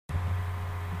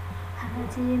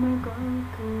하지 말걸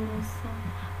그랬어.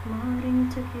 모른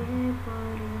척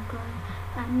해버릴걸.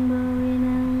 안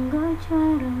보이는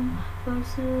것처럼 볼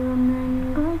수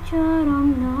없는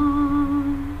것처럼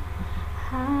넌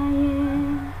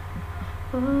하얘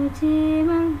보지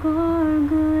말걸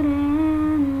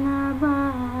그랬나봐.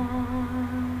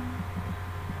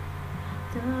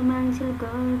 도망칠걸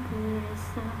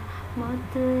그랬어.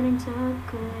 못 들은 척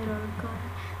그럴걸.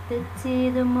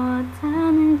 듣지도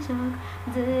못하는 척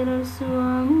들을 수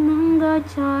없는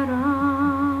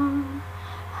것처럼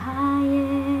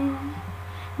하얘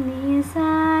네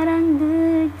사랑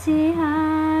듣지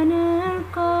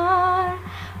않을걸.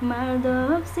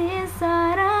 말도 없이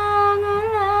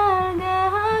사랑을 알게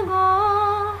하고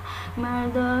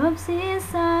말도 없이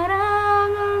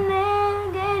사랑을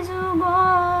내게 주고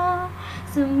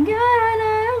숨결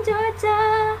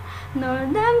하나조차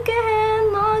널 닮게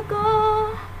해놓고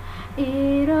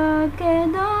이렇게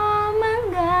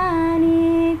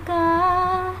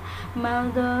도망가니까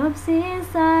말도 없이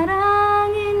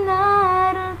사랑이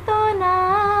나를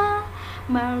떠나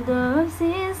말도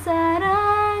없이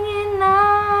사랑이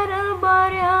나를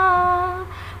버려.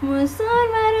 무슨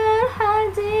말을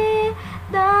하지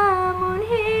남은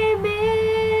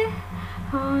힘이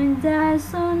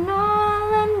혼자서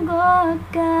놀란 것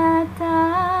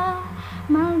같아.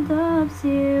 말도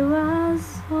없이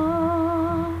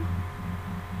왔어.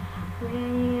 왜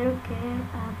이렇게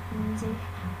아픈지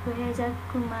왜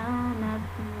자꾸만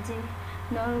아픈지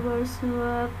널 볼 수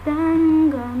없다는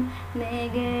건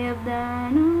내게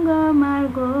없다는 거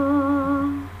말고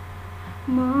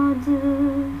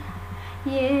모두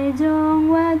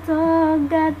예정과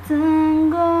똑같은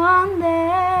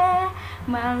건데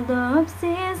말도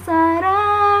없이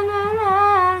사랑을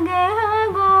알게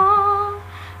하고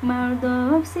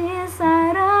말도 없이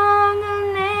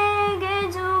사랑을 내게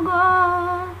주고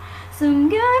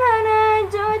숨결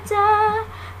하나조차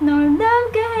널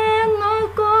닮게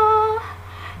해놓고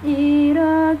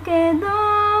이렇게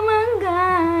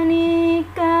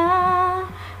도망가니까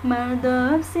말도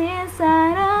없이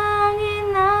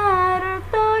사랑이 나를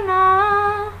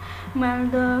떠나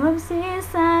말도 없이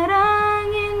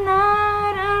사랑이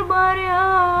나를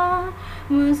버려.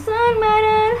 무슨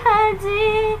말을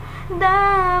하지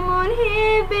남은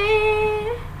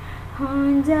힘이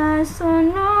혼자서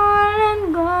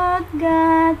놀란 것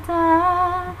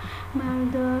같아.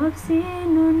 말도 없이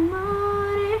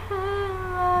눈물이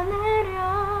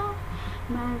흘러내려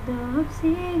말도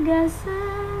없이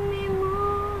가슴이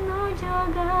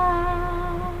무너져가.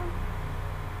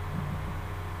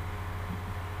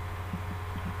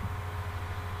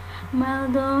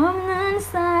 말도 없는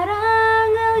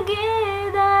사랑을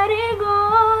기다리고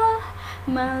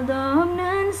말도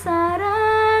없는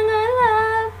사랑을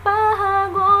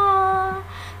아파하고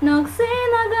넋이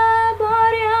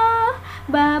나가버려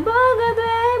바보가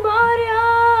돼버려.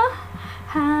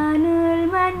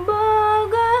 하늘만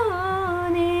보고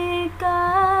우니까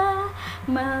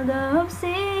말도 없이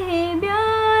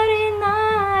이별이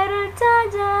나를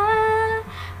찾아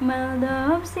말도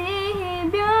없이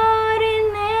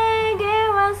이별이 내게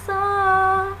와서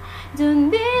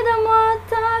준비도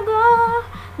못하고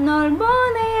널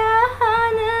보내야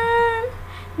하는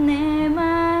내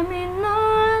맘이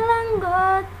놀란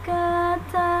것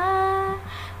같아.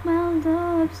 말도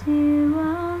없이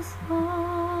와서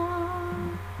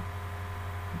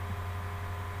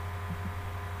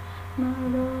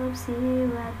말도 없이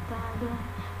왔다가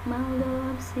말도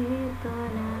없이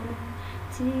떠나는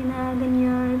지나간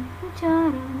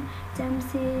열풍처럼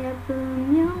잠시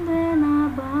아프면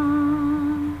되나봐.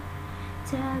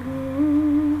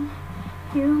 작은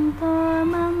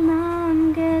흉터만